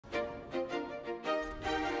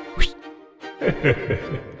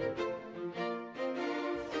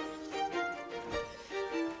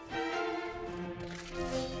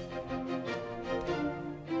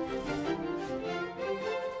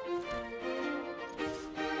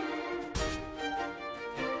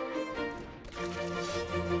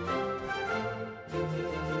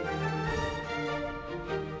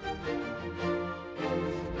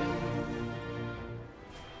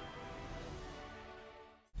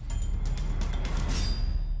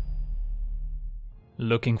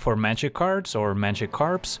Looking for magic cards or magic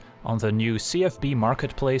carps? On the new CFB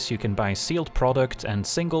marketplace you can buy sealed product and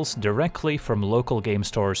singles directly from local game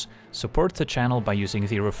stores. Support the channel by using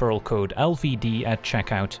the referral code LVD at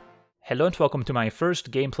checkout. Hello and welcome to my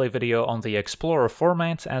first gameplay video on the Explorer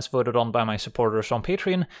format as voted on by my supporters on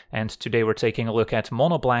Patreon, and today we're taking a look at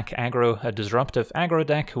Monoblack Aggro, a disruptive aggro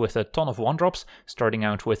deck with a ton of 1-drops, starting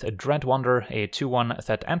out with a Dread Wonder, a 2-1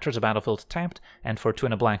 that enters the battlefield tapped, and for 2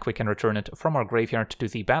 and a black we can return it from our graveyard to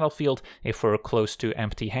the battlefield if we're close to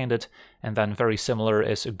empty-handed. And then very similar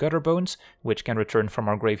is Gutter Bones, which can return from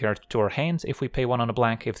our graveyard to our hand if we pay 1 on a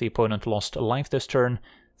black if the opponent lost life this turn.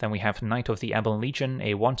 Then we have Knight of the Ebon Legion,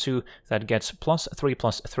 a 1-2 that gets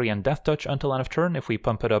 +3/+3 and Death Touch until end of turn if we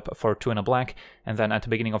pump it up for 2 and a black. And then at the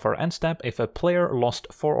beginning of our end step, if a player lost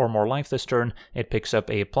 4 or more life this turn, it picks up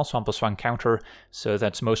a +1/+1 counter. So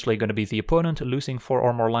that's mostly going to be the opponent losing 4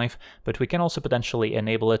 or more life, but we can also potentially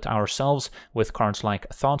enable it ourselves with cards like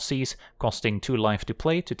Thoughtseize, costing 2 life to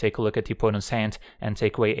play to take a look at the opponent's hand and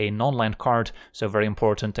take away a non-land card, so very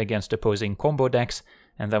important against opposing combo decks.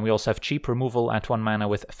 And then we also have cheap removal at 1 mana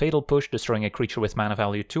with Fatal Push, destroying a creature with mana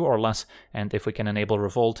value 2 or less, and if we can enable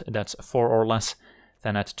Revolt, that's 4 or less.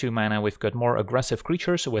 Then at 2 mana we've got more aggressive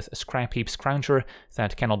creatures with Scrap Heap Scrounger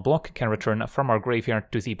that cannot block, can return from our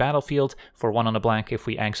graveyard to the battlefield for 1 on a black if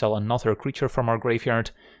we exile another creature from our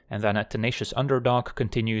graveyard. And then a Tenacious Underdog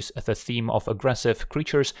continues the theme of aggressive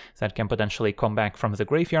creatures that can potentially come back from the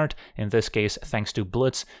graveyard, in this case thanks to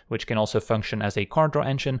Blitz, which can also function as a card draw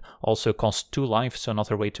engine, also costs 2 life, so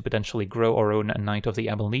another way to potentially grow our own Knight of the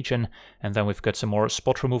Ebon Legion. And then we've got some more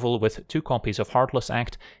spot removal with 2 copies of Heartless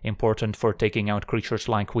Act, important for taking out creatures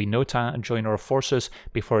like Winota, Joiner of Forces,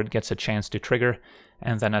 before it gets a chance to trigger.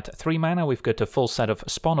 And then at 3 mana we've got a full set of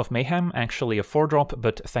Spawn of Mayhem, actually a 4-drop,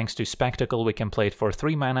 but thanks to Spectacle we can play it for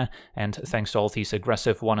 3 mana, and thanks to all these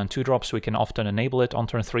aggressive 1 and 2 drops we can often enable it on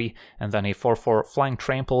turn 3, and then a 4/4 Flying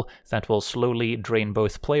Trample that will slowly drain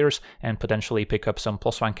both players and potentially pick up some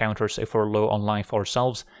 +1 counters if we're low on life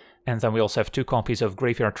ourselves. And then we also have 2 copies of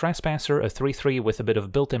Graveyard Trespasser, a 3/3 with a bit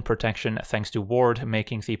of built-in protection thanks to Ward,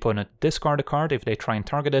 making the opponent discard a card if they try and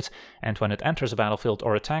target it, and when it enters the battlefield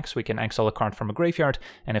or attacks we can exile a card from a graveyard,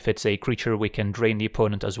 and if it's a creature we can drain the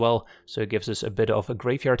opponent as well, so it gives us a bit of a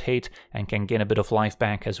graveyard hate and can gain a bit of life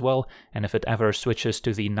back as well, and if it ever switches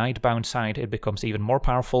to the Nightbound side it becomes even more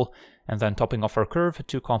powerful. And then topping off our curve,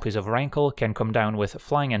 2 copies of Rankle can come down with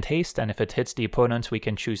Flying and Haste, and if it hits the opponent we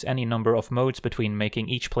can choose any number of modes between making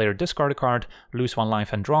each player discard a card, lose 1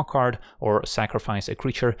 life and draw a card, or sacrifice a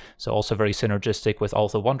creature, so also very synergistic with all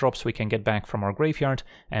the 1-drops we can get back from our graveyard,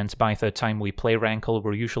 and by the time we play Rankle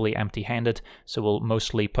we're usually empty-handed, so we'll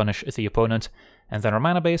mostly punish the opponent. And then our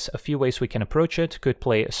mana base, a few ways we can approach it. Could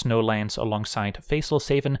play Snowlands alongside Faceless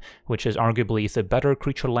Haven, which is arguably the better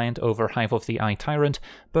creature land over Hive of the Eye Tyrant,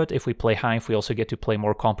 but if we play Hive we also get to play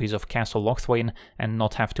more copies of Castle Locthwain and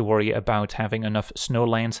not have to worry about having enough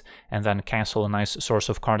Snowlands, and then Castle a nice source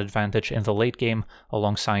of card advantage in the late game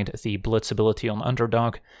alongside the Blitz ability on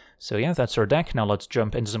Underdog. So yeah, that's our deck. Now let's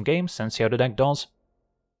jump into some games and see how the deck does.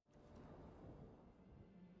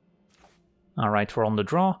 Alright, we're on the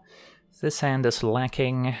draw. This hand is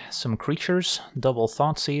lacking some creatures. Double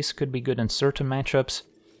Thoughtseize could be good in certain matchups,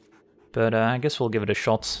 but I guess we'll give it a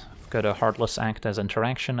shot. We've got a Heartless Act as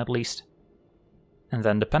interaction at least. And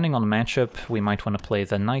then depending on the matchup, we might want to play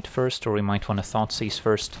the Knight first, or we might want to Thoughtseize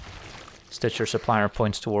first. Stitcher Supplier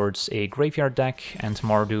points towards a graveyard deck, and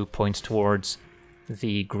Mardu points towards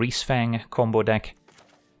the Greasefang combo deck,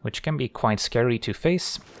 which can be quite scary to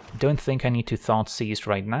face. Don't think I need to Thoughtseize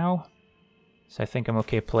right now. So I think I'm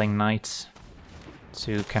okay playing Knights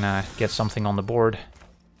to kinda get something on the board.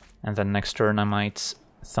 And then next turn I might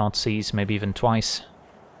Thoughtseize, maybe even twice.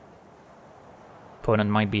 Opponent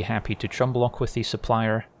might be happy to chum block with the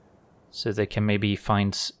Supplier, so they can maybe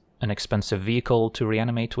find an expensive vehicle to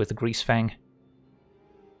reanimate with Greasefang.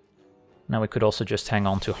 Now we could also just hang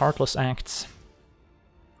on to Heartless Acts.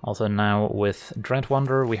 Although now with Dread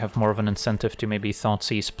Wonder we have more of an incentive to maybe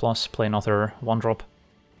Thoughtseize plus play another 1-drop.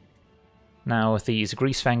 Now these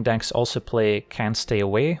Greasefang decks also play Can't Stay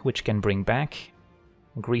Away, which can bring back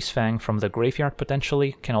Greasefang from the graveyard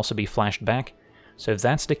potentially, can also be flashed back. So if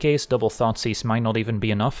that's the case, double Thoughtseize might not even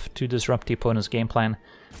be enough to disrupt the opponent's game plan,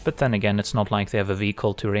 but then again, it's not like they have a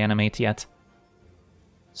vehicle to reanimate yet.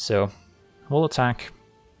 So, we'll attack,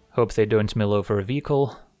 hope they don't mill over a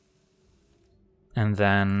vehicle, and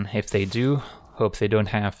then if they do, hope they don't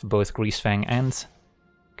have both Greasefang and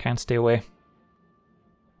Can't Stay Away.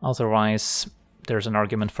 Otherwise, there's an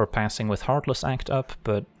argument for passing with Heartless Act up,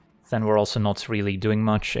 but then we're also not really doing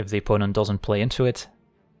much if the opponent doesn't play into it.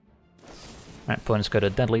 Right, opponent's got a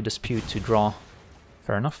Deadly Dispute to draw.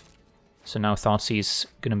 Fair enough. So now Thoughtseize is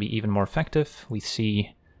going to be even more effective. We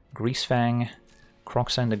see Greasefang,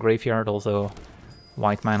 Croxa in the graveyard, although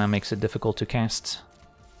white mana makes it difficult to cast.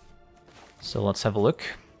 So let's have a look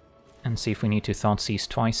and see if we need to Thoughtseize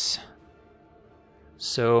twice.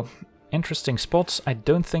 So, interesting spots. I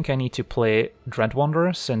don't think I need to play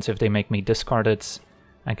Dreadwanderer, since if they make me discard it,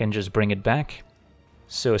 I can just bring it back.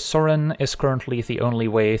 So Sorin is currently the only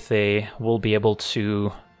way they will be able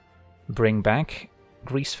to bring back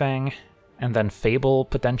Greasefang, and then Fable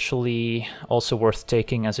potentially also worth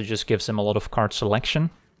taking, as it just gives them a lot of card selection.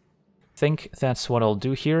 I think that's what I'll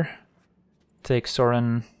do here. Take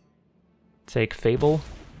Sorin, take Fable.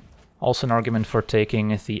 Also an argument for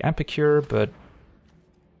taking the Epicure, but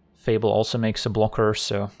Fable also makes a blocker,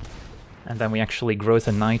 so... And then we actually grow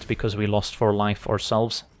the Knight because we lost 4 life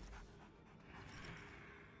ourselves.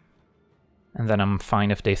 And then I'm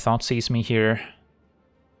fine if they Thoughtseize me here.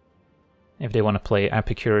 If they want to play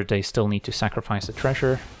Epicure, they still need to sacrifice a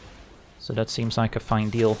treasure. So that seems like a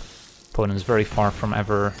fine deal. Opponent's very far from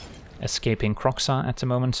ever escaping Croxa at the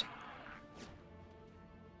moment.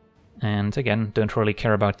 And again, don't really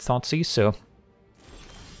care about Thoughtseize,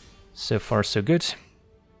 so far so good.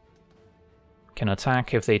 Can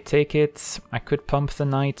attack if they take it. I could pump the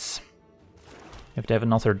Knight. If they have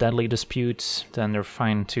another Deadly Dispute, then they're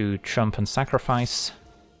fine to chump and sacrifice.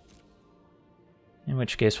 In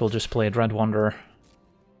which case we'll just play a Dreadwanderer.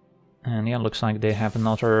 And yeah, looks like they have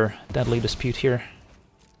another Deadly Dispute here.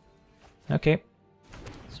 Okay.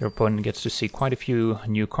 So your opponent gets to see quite a few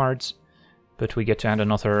new cards. But we get to add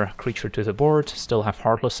another creature to the board. Still have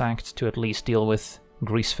Heartless Act to at least deal with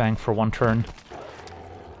Greasefang for 1 turn.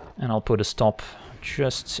 And I'll put a stop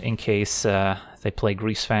just in case they play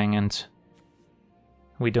Greasefang and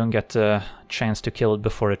we don't get the chance to kill it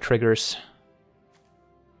before it triggers.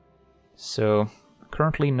 So,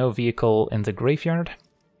 currently no vehicle in the graveyard.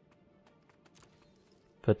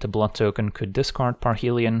 But the blood token could discard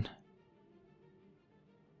Parhelion.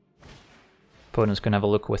 Opponent's gonna have a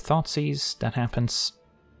look with Thoughtseize, that happens.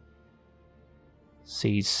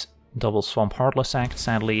 Sees double Swamp Heartless Act,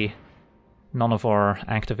 sadly none of our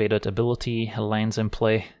activated ability lands in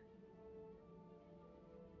play.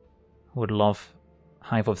 Would love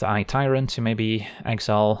Hive of the Eye Tyrant to maybe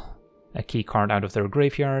exile a key card out of their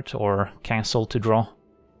graveyard, or Castle to draw.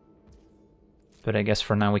 But I guess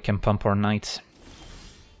for now we can pump our Knight.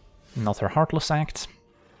 Another Heartless Act.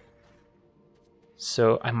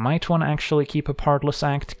 So I might want to actually keep a Heartless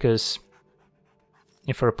Act, because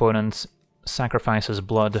if our opponent sacrifices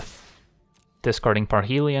blood, discarding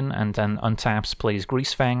Parhelion, and then untaps, plays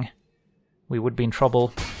Greasefang, we would be in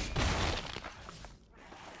trouble.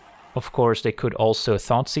 Of course, they could also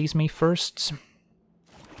Thoughtseize me first,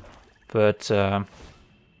 but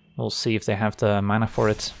we'll see if they have the mana for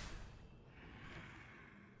it.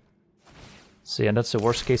 So yeah, that's the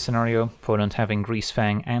worst case scenario, opponent having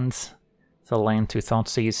Greasefang and the land to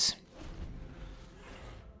Thoughtseize.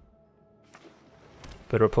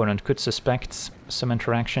 But our opponent could suspect some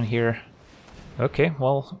interaction here. Okay,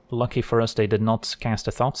 well, lucky for us they did not cast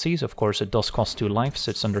a Thoughtseize. Of course it does cost 2 life,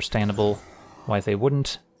 so it's understandable why they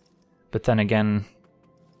wouldn't. But then again,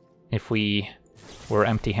 if we were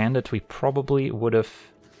empty-handed, we probably would have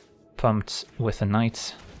pumped with a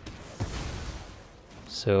Knight.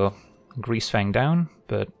 So, Greasefang down,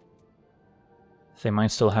 but they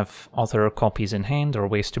might still have other copies in hand or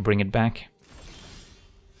ways to bring it back.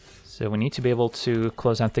 So we need to be able to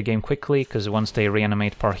close out the game quickly, because once they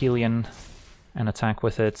reanimate Parhelion and attack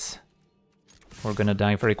with it, we're gonna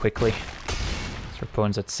die very quickly. So our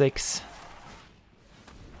opponent's at 6.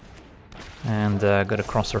 And gotta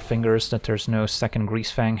cross our fingers that there's no second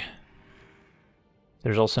Greasefang.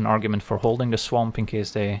 There's also an argument for holding the swamp in case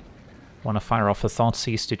they want to fire off a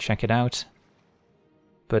Thoughtseize to check it out.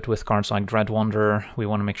 But with cards like Dreadwanderer, we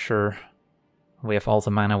want to make sure we have all the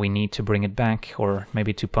mana we need to bring it back, or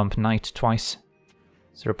maybe to pump Knight twice.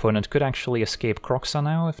 So their opponent could actually escape Croxa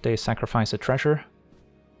now if they sacrifice a treasure.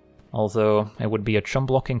 Although it would be a chump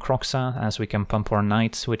blocking Croxa, as we can pump our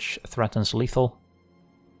Knight, which threatens lethal.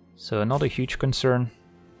 So not a huge concern.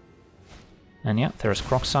 And yeah, there's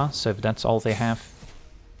Croxa, so if that's all they have,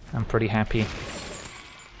 I'm pretty happy.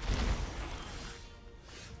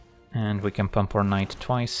 And we can pump our knight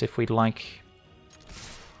twice if we'd like.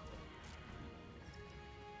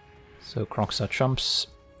 So Kroxa chumps,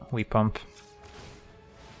 we pump.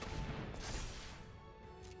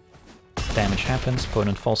 Damage happens,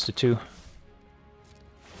 opponent falls to 2.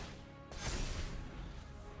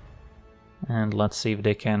 And let's see if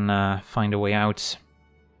they can find a way out.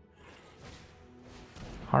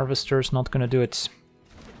 Harvester's not gonna do it.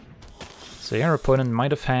 So yeah, our opponent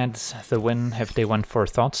might have had the win if they went for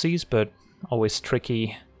Thoughtseize, but always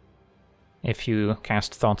tricky if you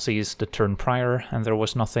cast Thoughtseize the turn prior and there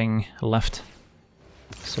was nothing left.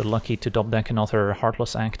 So lucky to top deck another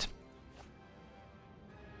Heartless Act.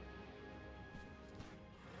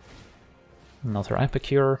 Another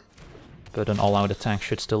Epicure, but an all-out attack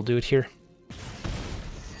should still do it here.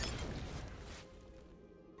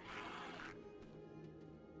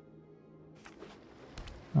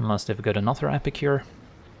 Unless they've got another Epicure.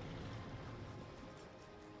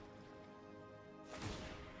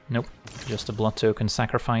 Nope, just a blood token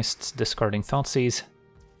sacrificed, discarding Thoughtseize.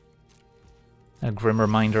 A grim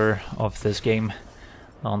reminder of this game.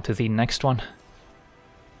 On to the next one.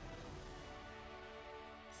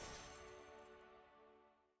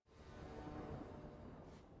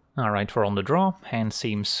 Alright, we're on the draw. Hand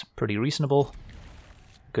seems pretty reasonable.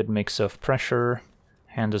 Good mix of pressure,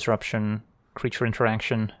 hand disruption, creature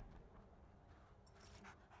interaction.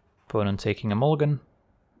 Opponent taking a mulligan.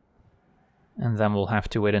 And then we'll have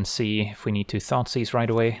to wait and see if we need to Thoughtseize right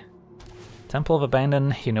away. Temple of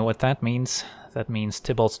Abandon, you know what that means. That means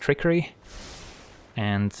Tybalt's Trickery.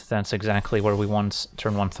 And that's exactly where we want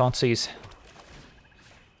turn 1 Thoughtseize.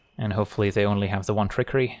 And hopefully they only have the one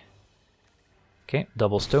Trickery. Okay,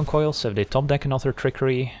 double Stonecoil, so if they top deck another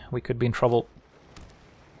Trickery, we could be in trouble.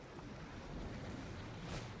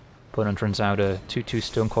 Opponent turns out a 2-2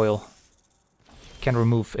 Stonecoil. Can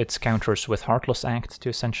remove its counters with Heartless Act to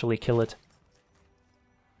essentially kill it.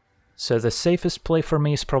 So the safest play for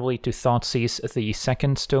me is probably to Thoughtseize the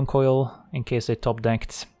second Stonecoil in case they top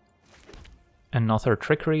decked another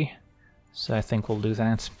Trickery. So I think we'll do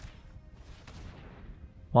that.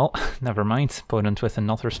 Well, never mind. Opponent with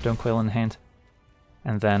another Stonecoil in hand.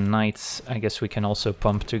 And then Knights, I guess we can also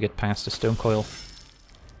pump to get past the Stonecoil.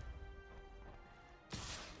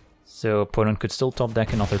 So opponent could still top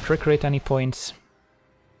deck another Trickery at any point.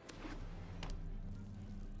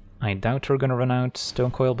 I doubt we're gonna run out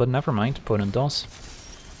Stonecoil, but never mind, opponent does.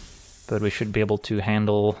 But we should be able to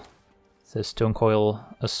handle the Stonecoil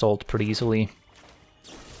assault pretty easily.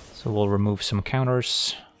 So we'll remove some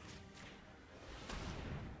counters.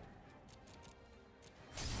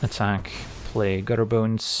 Attack, play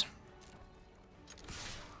Gutterbones.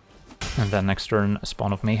 And then next turn,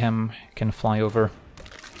 Spawn of Mayhem can fly over.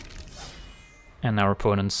 And our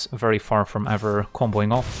opponent's very far from ever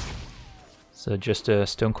comboing off. So just a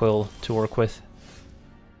Stonecoil to work with.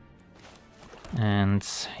 And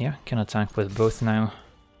yeah, can attack with both now.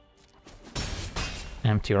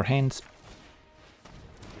 Empty our hands.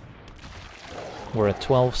 We're at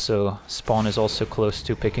 12, so Spawn is also close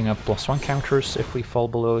to picking up +1 counters if we fall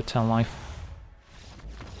below 10 life.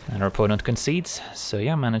 And our opponent concedes, so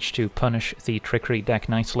yeah, managed to punish the Trickery deck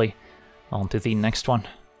nicely. On to the next one.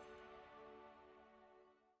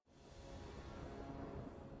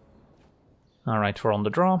 Alright, we're on the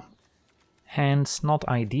draw. Hands not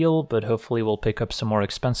ideal, but hopefully we'll pick up some more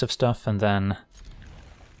expensive stuff, and then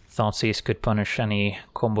Thoughtseize could punish any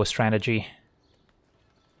combo strategy.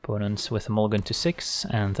 Opponents with a mulligan to 6,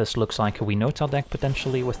 and this looks like a Winota deck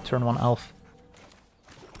potentially with turn 1 Elf.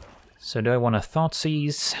 So do I want to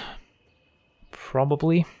Thoughtseize?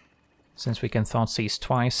 Probably. Since we can Thoughtseize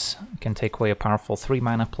twice, we can take away a powerful 3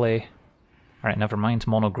 mana play. Alright, never mind,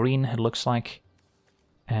 mono green it looks like.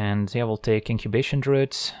 And yeah, we'll take Incubation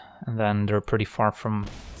Druid, and then they're pretty far from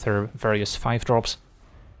their various 5-drops.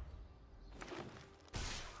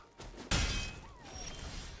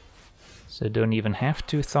 So don't even have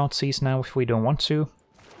to Thoughtseize now if we don't want to.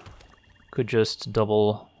 Could just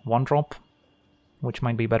double 1-drop, which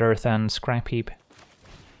might be better than Scrap Heap.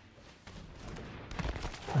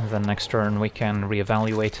 And then next turn we can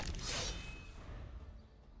reevaluate.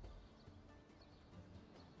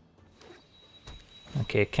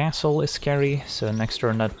 Okay, Castle is scary, so next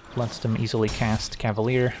turn that lets them easily cast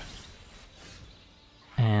Cavalier.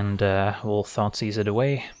 And we'll Thoughtseize it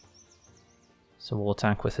away. So we'll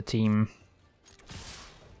attack with a team.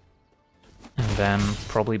 And then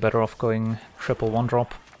probably better off going triple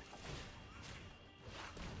 1-drop.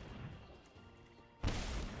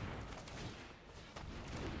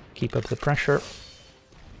 Keep up the pressure.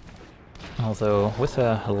 Although with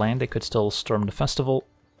a land they could still storm the festival.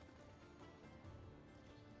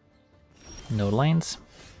 No lands.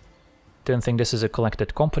 Don't think this is a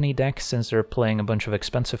collected company deck, since they're playing a bunch of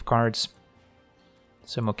expensive cards.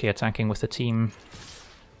 So I'm okay attacking with the team.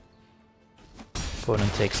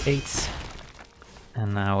 Opponent takes 8.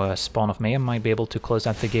 And now Spawn of Mayhem might be able to close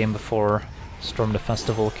out the game before Storm the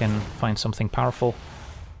Festival can find something powerful.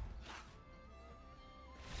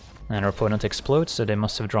 And our opponent explodes, so they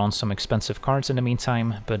must have drawn some expensive cards in the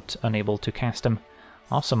meantime, but unable to cast them.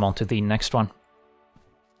 Awesome, on to the next one.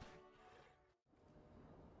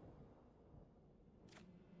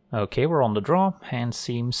 Okay, we're on the draw. Hand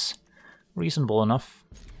seems reasonable enough.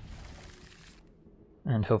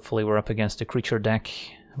 And hopefully we're up against a creature deck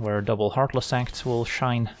where double Heartless Act will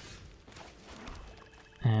shine.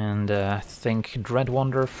 And I think Dread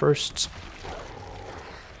Wander first.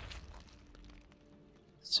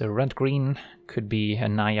 So red-green could be a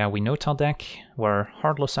Naya Winota deck, where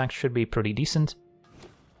Heartless Act should be pretty decent.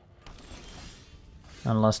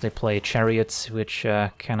 Unless they play Chariot, which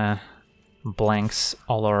kinda blanks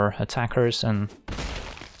all our attackers, and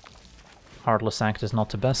Heartless Act is not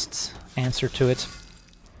the best answer to it.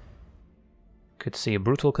 Could see a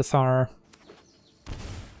Brutal Cathar.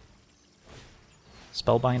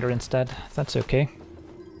 Spellbinder instead, that's okay.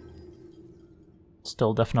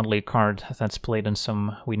 Still definitely a card that's played in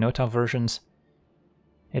some Winota versions.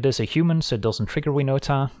 It is a human, so it doesn't trigger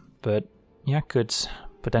Winota, but yeah, could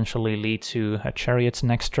potentially lead to a Chariot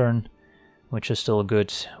next turn, which is still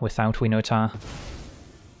good without Winota.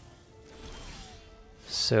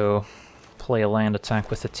 So, play a land attack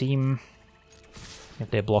with the team. If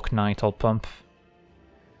they block Knight, I'll pump.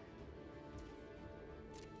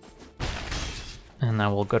 And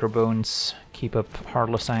now we'll Gutter Bones, keep up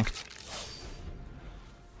Heartless Act.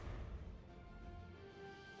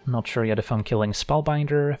 Not sure yet if I'm killing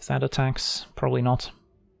Spellbinder, if that attacks. Probably not.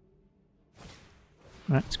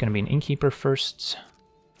 Right, it's gonna be an Innkeeper first.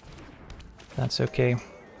 That's okay.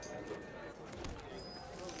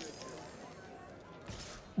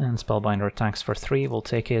 And Spellbinder attacks for 3, we'll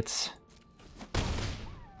take it.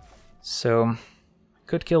 So,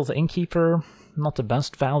 could kill the Innkeeper, not the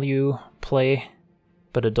best value play,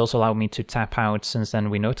 but it does allow me to tap out, since then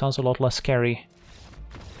Winota's a lot less scary.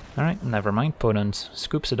 Alright, never mind, opponent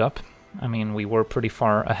scoops it up. I mean, we were pretty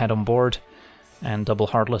far ahead on board, and double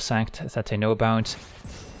Heartless Act that they know about.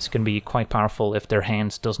 This can be quite powerful if their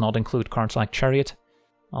hand does not include cards like Chariot.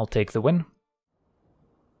 I'll take the win.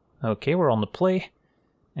 Okay, we're on the play,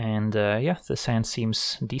 and yeah, this hand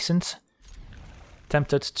seems decent.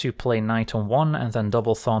 Tempted to play Knight on 1 and then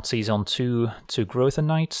double Thoughtseize on 2 to grow the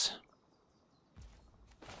Knight.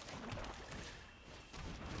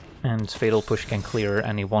 And Fatal Push can clear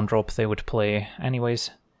any 1-drop they would play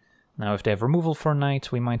anyways. Now if they have removal for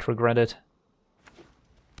Knight, we might regret it.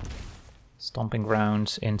 Stomping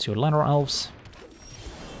Ground into Llanowar Elves.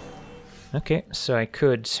 Okay, so I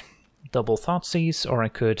could double Thoughtseize, or I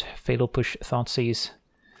could Fatal Push Thoughtseize.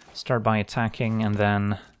 Start by attacking and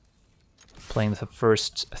then playing the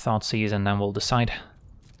first Thoughtseize, and then we'll decide.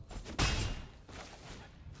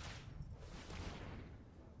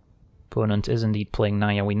 Opponent is indeed playing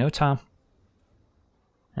Naya Winota.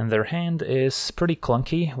 And their hand is pretty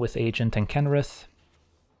clunky with Agent and Kenrith.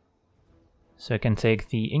 So I can take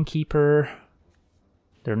the Innkeeper.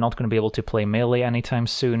 They're not going to be able to play melee anytime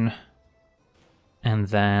soon. And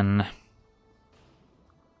then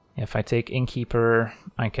if I take Innkeeper,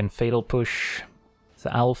 I can Fatal Push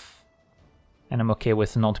the Elf. And I'm okay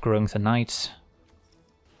with not growing the Knight.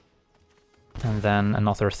 And then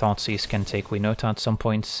another Thoughtseize can take Winota at some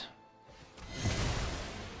point.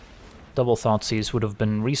 Double Thoughtseize would have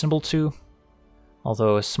been reasonable too,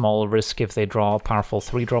 although a small risk if they draw a powerful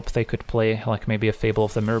 3-drop they could play, like maybe a Fable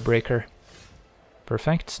of the Mirrorbreaker.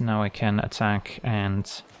 Perfect, now I can attack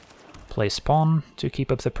and play Spawn to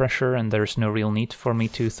keep up the pressure, and there's no real need for me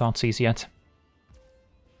to Thoughtseize yet.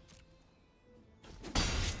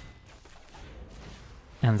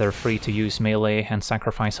 And they're free to use melee and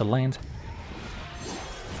sacrifice a land.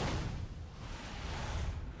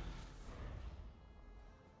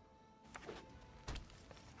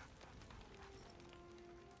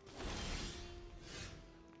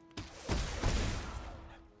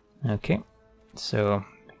 Okay, so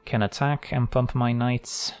can attack and pump my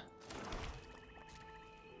Knights.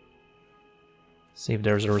 See if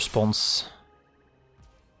there's a response.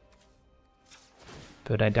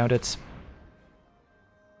 But I doubt it.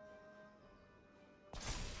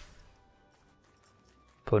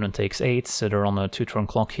 Opponent takes 8, so they're on a 2-turn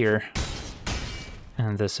clock here.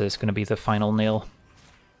 And this is going to be the final nail.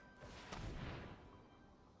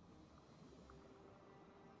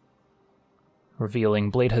 Revealing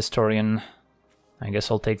Blade Historian. I guess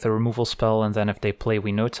I'll take the removal spell, and then if they play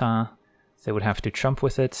Winota, they would have to chump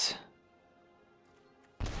with it.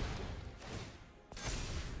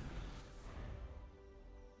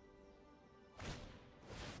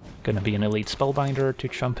 Gonna be an elite spellbinder to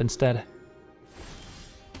chump instead.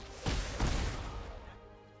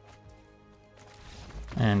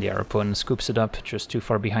 And yeah, our opponent scoops it up just too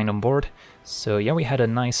far behind on board. So yeah, we had a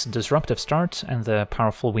nice disruptive start, and the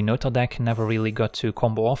powerful Winota deck never really got to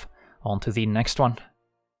combo off. On to the next one.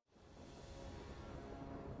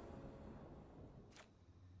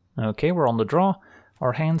 Okay, we're on the draw.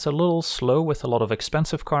 Our hand's a little slow with a lot of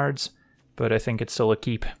expensive cards, but I think it's still a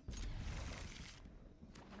keep.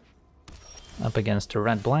 Up against a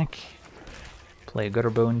red-black. Play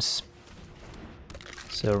Gutterbones.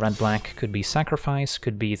 So red-black could be Sacrifice,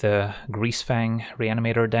 could be the Greasefang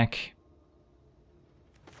Reanimator deck.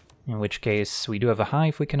 In which case we do have a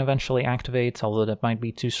Hive we can eventually activate, although that might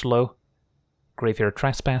be too slow. Graveyard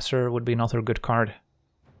Trespasser would be another good card.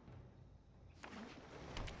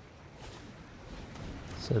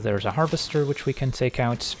 So there's a Harvester which we can take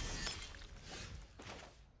out.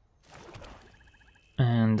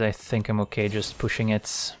 And I think I'm okay just pushing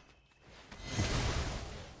it,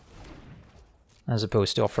 as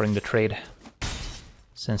opposed to offering the trade,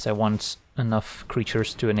 since I want enough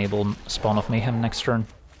creatures to enable Spawn of Mayhem next turn.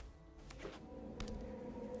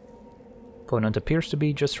 Opponent appears to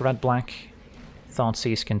be just red-black.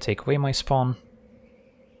 Thoughtseize can take away my spawn,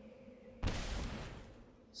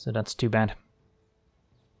 so that's too bad.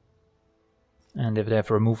 And if they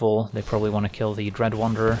have removal, they probably want to kill the Dread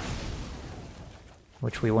Wanderer,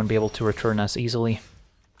 which we won't be able to return as easily.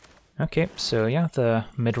 Okay, so yeah, the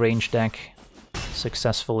mid-range deck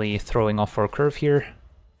successfully throwing off our curve here.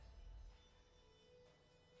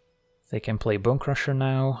 They can play Bone Crusher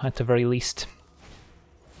now, at the very least.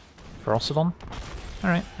 Ferocodon.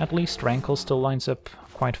 Alright, at least Rankle still lines up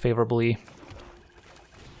quite favorably.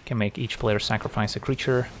 Can make each player sacrifice a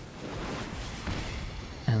creature.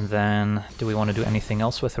 And then, do we want to do anything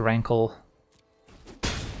else with the Rankle?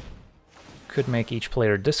 Could make each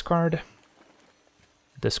player discard.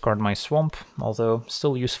 Discard my Swamp, although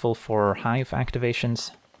still useful for Hive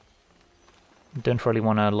activations. Don't really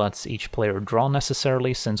want to let each player draw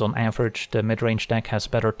necessarily, since on average the mid-range deck has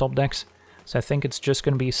better top decks. So I think it's just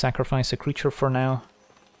going to be sacrifice a creature for now.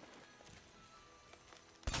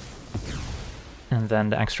 And then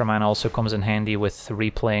the extra mana also comes in handy with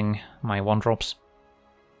replaying my 1-drops.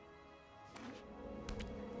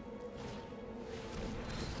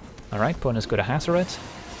 Alright, opponent's got a Hazoret,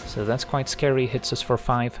 so that's quite scary, hits us for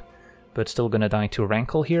 5, but still gonna die to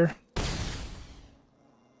Rankle here.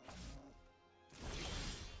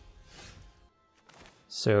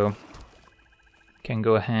 So, can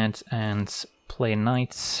go ahead and play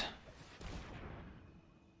Knights,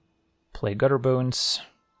 play Gutterbones,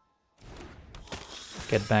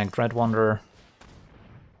 get back Dread Wanderer,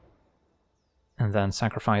 and then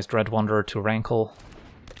sacrifice Dread Wanderer to Rankle.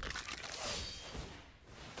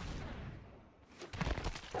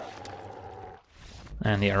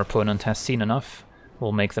 And our opponent has seen enough.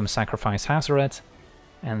 We'll make them sacrifice Hazoret,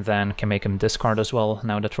 and then can make him discard as well,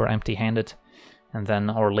 now that we're empty-handed. And then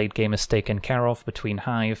our late game is taken care of between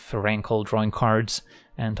Hive, Rankle, drawing cards,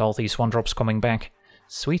 and all these 1-drops coming back.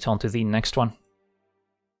 Sweet, on to the next one.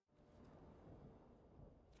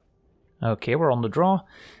 Okay, we're on the draw,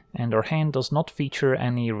 and our hand does not feature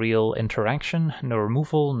any real interaction, no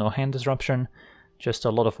removal, no hand disruption, just a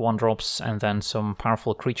lot of 1-drops and then some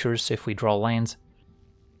powerful creatures if we draw land.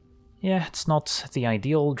 Yeah, it's not the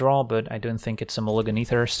ideal draw, but I don't think it's a mulligan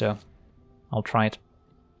either, so I'll try it.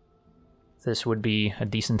 This would be a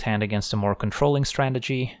decent hand against a more controlling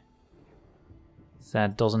strategy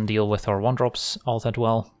that doesn't deal with our 1-drops all that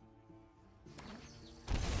well.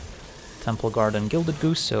 Temple Guard and Gilded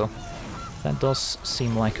Goose, so that does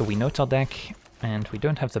seem like a Winota deck, and we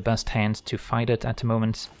don't have the best hand to fight it at the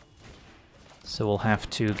moment. So we'll have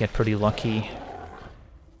to get pretty lucky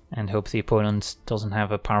and hope the opponent doesn't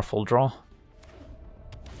have a powerful draw.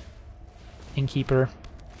 Innkeeper.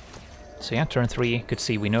 So yeah, turn 3 could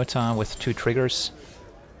see Winota with 2 triggers,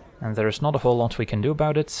 and there's not a whole lot we can do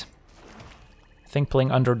about it. I think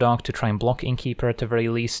playing Underdog to try and block Innkeeper at the very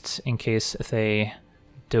least, in case they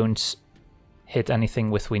don't hit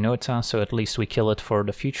anything with Winota, so at least we kill it for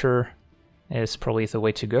the future, is probably the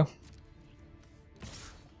way to go.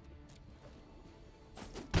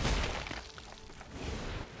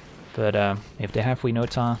 But if they have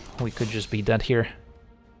Winota, we could just be dead here.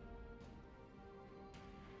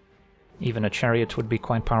 Even a Chariot would be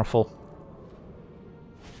quite powerful.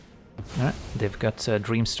 Alright, they've got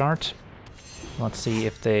Dream Start. Let's see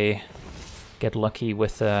if they get lucky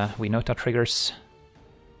with Winota triggers.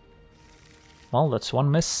 Well, that's 1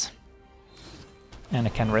 miss. And a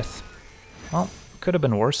Kenrith. Well, could have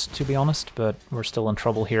been worse, to be honest, but we're still in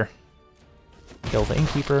trouble here. Kill the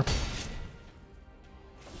Innkeeper.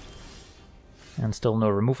 And still no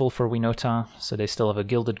removal for Winota, so they still have a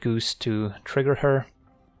Gilded Goose to trigger her.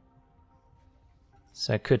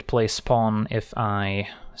 So I could play Spawn if I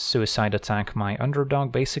suicide attack my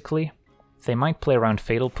underdog, basically. They might play around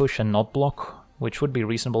Fatal Push and not block, which would be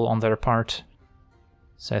reasonable on their part.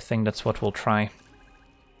 So I think that's what we'll try.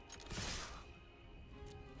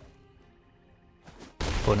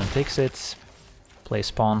 Opponent takes it, play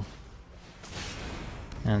Spawn.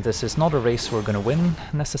 And this is not a race we're gonna win,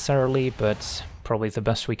 necessarily, but probably the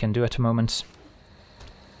best we can do at the moment.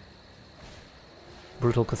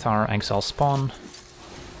 Brutal Cathar, exile Spawn.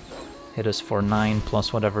 Hit us for 9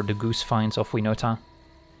 plus whatever the Goose finds off Winota.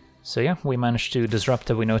 So yeah, we managed to disrupt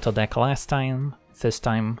the Winota deck last time. This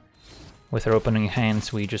time, with our opening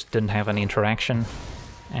hands, we just didn't have any interaction.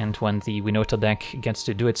 And when the Winota deck gets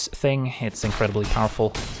to do its thing, it's incredibly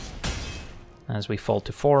powerful. As we fall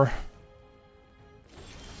to 4.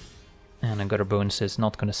 And a Gutter Bones is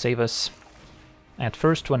not going to save us. At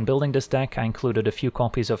first, when building this deck, I included a few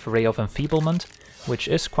copies of Ray of Enfeeblement, which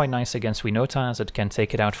is quite nice against Winota, as it can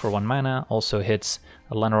take it out for 1 mana, also hits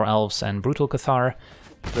Lenor Elves and Brutal Cathar,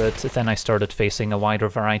 but then I started facing a wider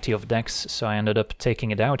variety of decks, so I ended up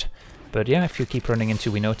taking it out. But yeah, if you keep running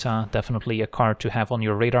into Winota, definitely a card to have on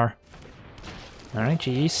your radar. Alright,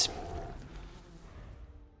 GG's.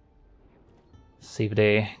 See if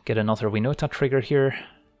they get another Winota trigger here.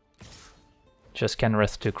 Just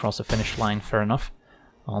Kenrith to cross the finish line, fair enough.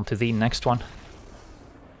 On to the next one.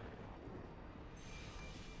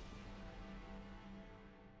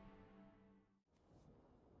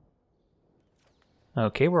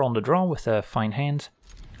 Okay, we're on the draw with a fine hand.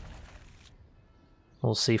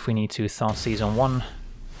 We'll see if we need to Thoughtseize on 1.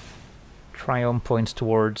 Triome points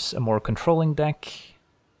towards a more controlling deck.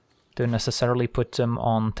 Don't necessarily put them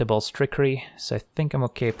on Tybalt's Trickery, so I think I'm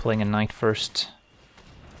okay playing a Knight first.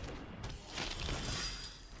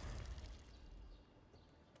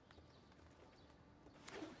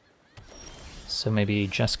 So maybe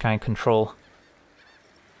Jeskai control.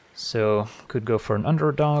 So could go for an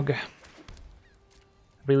underdog.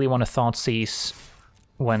 Really want to Thoughtseize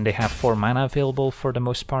when they have 4 mana available for the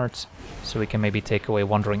most part, so we can maybe take away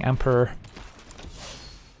Wandering Emperor.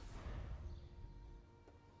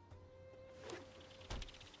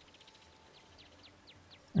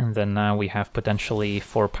 And then now we have potentially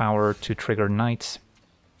 4 power to trigger Knight.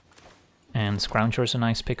 And Scrounger is a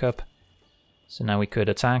nice pickup. So now we could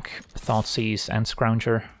attack, Thoughtseize and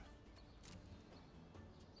Scrounger.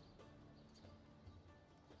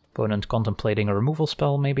 Opponent contemplating a removal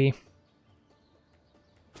spell, maybe.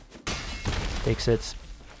 Takes it.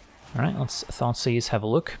 Alright, let's Thoughtseize, have a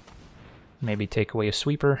look. Maybe take away a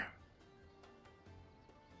sweeper.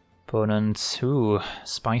 Opponent, ooh,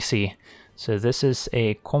 spicy. So this is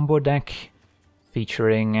a combo deck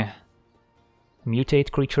featuring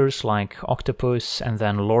mutate creatures like Octopus and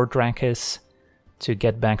then Lord Drakis to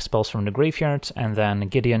get back spells from the graveyard, and then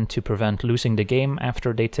Gideon to prevent losing the game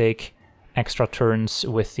after they take extra turns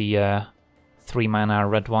with the 3 mana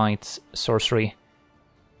red-white sorcery.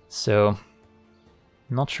 So,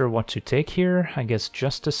 not sure what to take here. I guess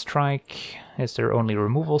Justice Strike is their only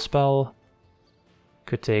removal spell.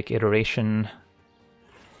 Could take Iteration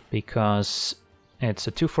because it's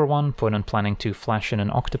a 2-for-1, opponent planning to flash in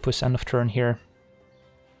an Octopus end of turn here.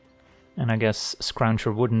 And I guess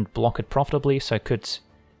Scrounger wouldn't block it profitably, so I could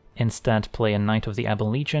instead play a Knight of the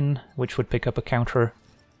Ebon Legion, which would pick up a counter.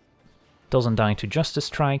 Doesn't die to Justice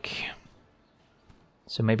Strike.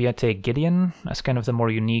 So maybe I take Gideon as kind of the more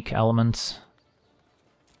unique element.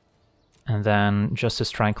 And then Justice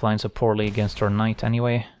Strike lines up poorly against our Knight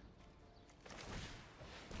anyway.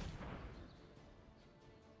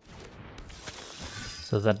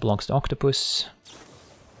 So that blocks the Octopus.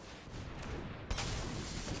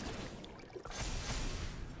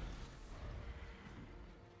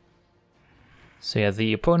 So yeah,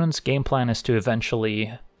 the opponent's game plan is to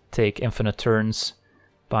eventually take infinite turns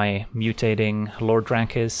by mutating Lord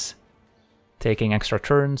Drakis, taking extra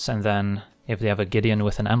turns, and then if they have a Gideon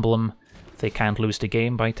with an emblem, they can't lose the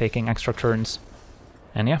game by taking extra turns.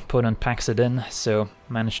 And yeah, opponent packs it in, so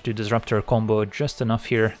managed to disrupt their combo just enough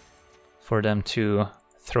here for them to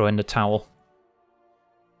throw in the towel.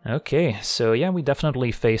 Okay, so yeah, we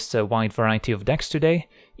definitely faced a wide variety of decks today,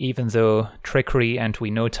 even though Trickery and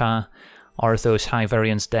Winota are those high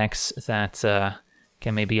variance decks that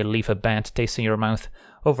can maybe leave a bad taste in your mouth.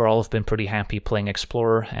 Overall, I've been pretty happy playing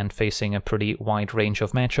Explorer and facing a pretty wide range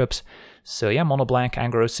of matchups. So yeah, Monoblack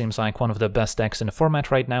Aggro seems like one of the best decks in the format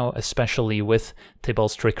right now, especially with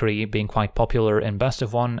Tybalt's Trickery being quite popular in Best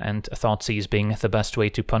of 1 and Thoughtseize being the best way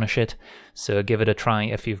to punish it. So give it a try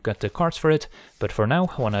if you've got the cards for it. But for now,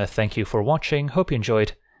 I want to thank you for watching, hope you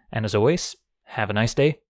enjoyed, and as always, Have a nice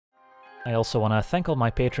day! I also want to thank all my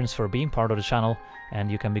patrons for being part of the channel, and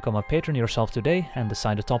you can become a patron yourself today and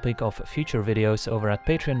decide the topic of future videos over at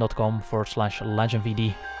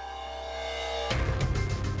patreon.com/LegenVD.